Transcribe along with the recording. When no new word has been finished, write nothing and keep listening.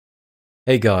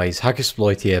Hey guys,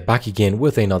 HackerSploit here, back again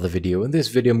with another video. In this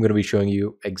video, I'm going to be showing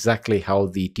you exactly how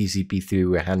the TCP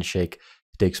three-way handshake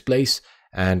takes place.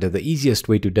 And the easiest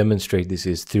way to demonstrate this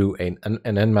is through an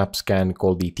Nmap scan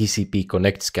called the TCP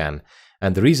Connect Scan.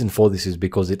 And the reason for this is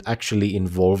because it actually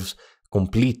involves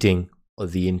completing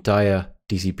the entire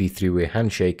TCP three-way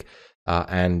handshake.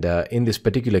 In this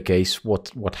particular case,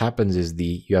 what happens is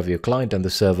you have your client and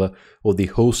the server, or the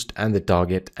host and the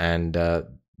target, and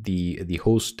the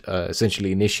host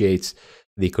essentially initiates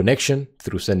the connection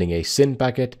through sending a SYN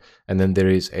packet, and then there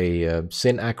is a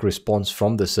SYN ACK response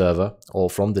from the server or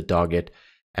from the target,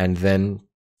 and then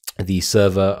the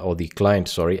server or the client,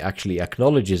 sorry, actually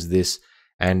acknowledges this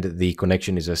and the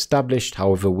connection is established.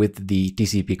 However, with the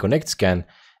TCP Connect Scan,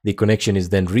 the connection is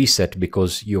then reset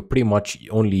because you're pretty much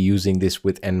only using this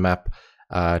with Nmap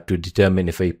to determine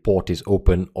if a port is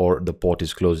open or the port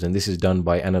is closed, and this is done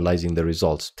by analyzing the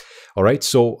results. All right,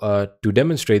 so to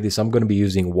demonstrate this, I'm going to be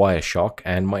using Wireshark,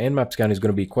 and my Nmap scan is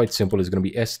going to be quite simple. It's going to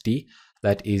be ST,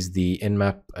 that is the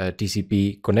Nmap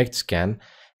TCP Connect Scan,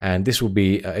 and this will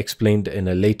be explained in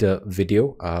a later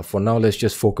video. For now, let's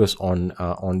just focus on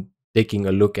taking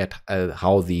a look at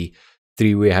how the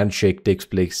three-way handshake takes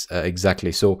place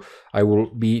exactly. So I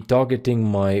will be targeting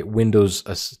my Windows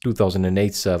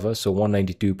 2008 server. So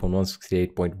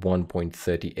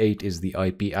 192.168.1.38 is the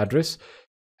IP address,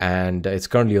 and it's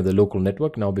currently on the local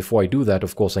network. Now, before I do that,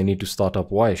 of course, I need to start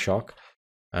up Wireshark,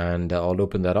 and I'll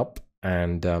open that up,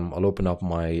 and I'll open up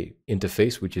my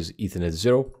interface, which is Ethernet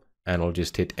 0, and I'll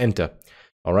just hit enter.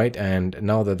 All right, and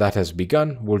now that that has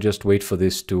begun, we'll just wait for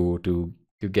this to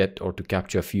get or to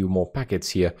capture a few more packets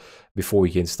here before we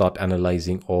can start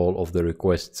analyzing all of the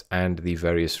requests and the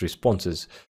various responses.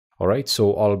 All right,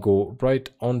 so I'll go right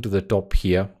onto the top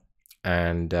here,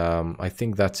 and I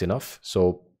think that's enough.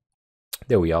 So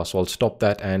there we are. So I'll stop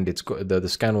that, and the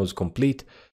scan was complete,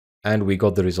 and we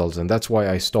got the results. And that's why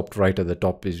I stopped right at the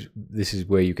top. This is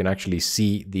where you can actually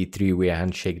see the three-way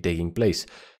handshake taking place.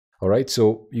 All right,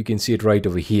 so you can see it right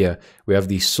over here. We have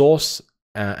the source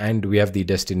and we have the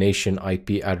destination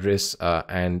IP address,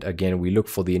 and again we look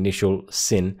for the initial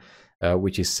SYN,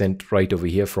 which is sent right over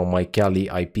here from my Kali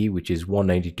IP, which is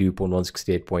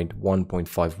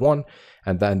 192.168.1.51,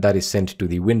 and that is sent to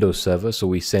the Windows server. So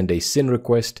we send a SYN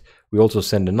request. We also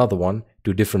send another one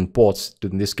to different ports.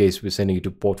 In this case, we're sending it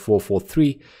to port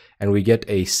 443, and we get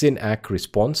a SYN ACK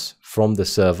response from the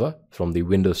server, from the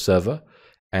Windows server,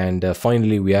 and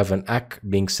finally we have an ACK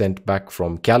being sent back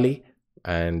from Kali.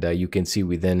 And you can see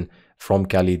we then from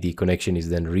Kali the connection is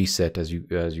then reset, as you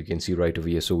can see right over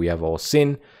here. So we have our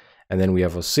SYN, and then we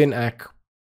have a SYN ACK,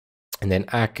 and then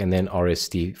ACK, and then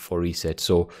RST for reset.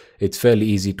 So it's fairly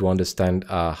easy to understand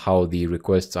how the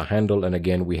requests are handled. And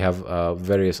again, we have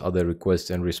various other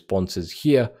requests and responses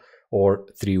here, or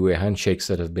three-way handshakes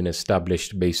that have been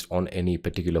established based on any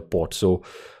particular port. So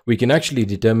we can actually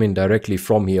determine directly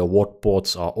from here what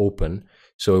ports are open.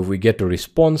 So if we get a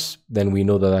response, then we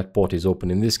know that that port is open.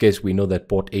 In this case, we know that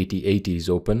port 8080 is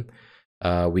open.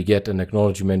 We get an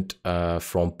acknowledgement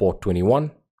from port 21,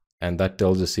 and that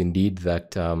tells us indeed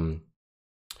that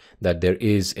that there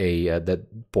is that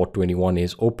port 21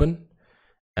 is open.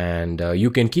 And you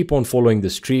can keep on following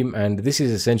the stream, and this is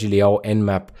essentially how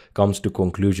Nmap comes to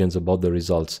conclusions about the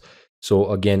results. So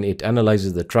again, it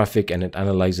analyzes the traffic and it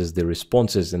analyzes the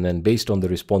responses, and then based on the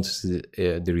responses,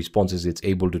 it's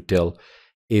able to tell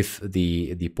if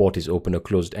the port is open or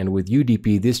closed. And with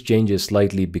UDP, this changes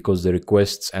slightly because the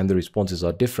requests and the responses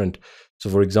are different. So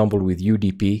for example, with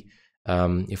UDP,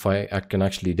 if I can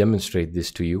actually demonstrate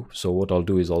this to you. So what I'll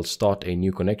do is I'll start a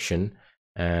new connection,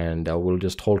 and I will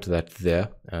just halt that there.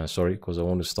 Sorry, because I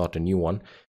want to start a new one.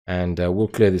 And we'll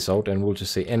clear this out, and we'll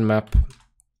just say nmap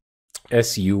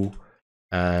su,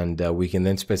 and we can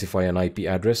then specify an IP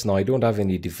address. Now, I don't have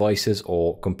any devices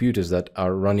or computers that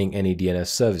are running any DNS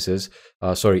services,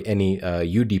 any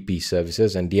UDP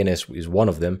services, and DNS is one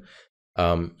of them.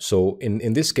 So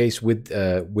in this case, with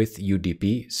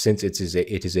UDP, since it is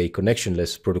a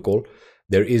connectionless protocol,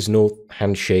 there is no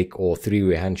handshake or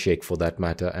three-way handshake for that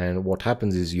matter. And what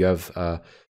happens is you have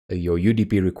your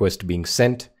UDP request being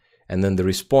sent, and then the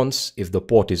response, if the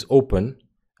port is open,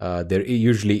 there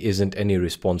usually isn't any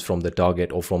response from the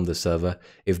target or from the server.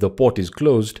 If the port is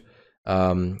closed,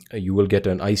 you will get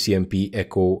an ICMP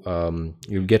echo.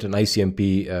 You'll get an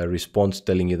ICMP response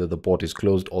telling you that the port is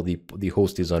closed or the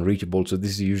host is unreachable. So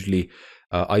this is usually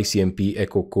ICMP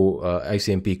echo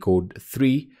ICMP code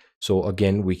 3. So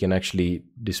again, we can actually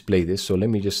display this. So let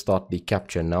me just start the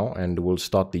capture now, and we'll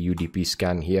start the UDP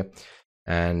scan here.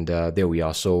 And there we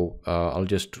are. So I'll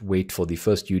just wait for the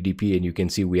first UDP, and you can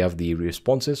see we have the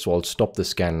responses. So I'll stop the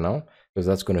scan now because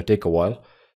that's going to take a while.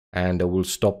 and we'll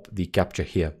stop the capture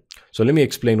here. So let me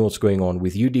explain what's going on.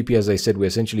 With UDP, as I said, we're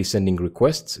essentially sending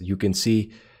requests. You can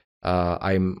see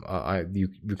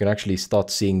you can actually start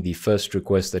seeing the first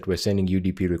request that we're sending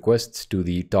UDP requests to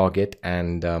the target,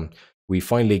 and we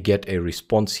finally get a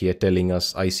response here telling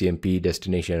us ICMP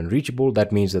destination unreachable.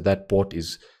 That means that that port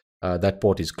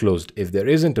is closed. If there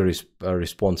isn't a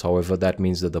response, however, that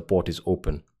means that the port is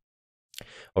open.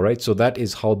 All right, so that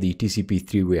is how the TCP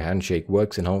three-way handshake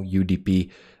works and how UDP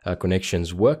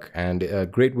connections work. And a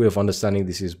great way of understanding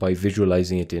this is by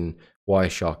visualizing it in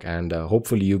Wireshark, and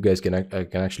hopefully you guys can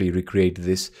actually recreate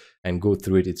this and go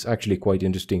through it. It's actually quite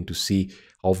interesting to see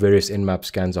how various Nmap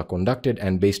scans are conducted,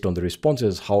 and based on the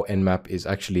responses, how Nmap is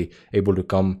actually able to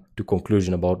come to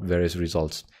conclusion about various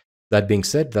results. That being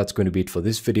said, that's going to be it for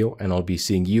this video, and I'll be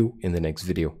seeing you in the next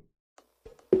video.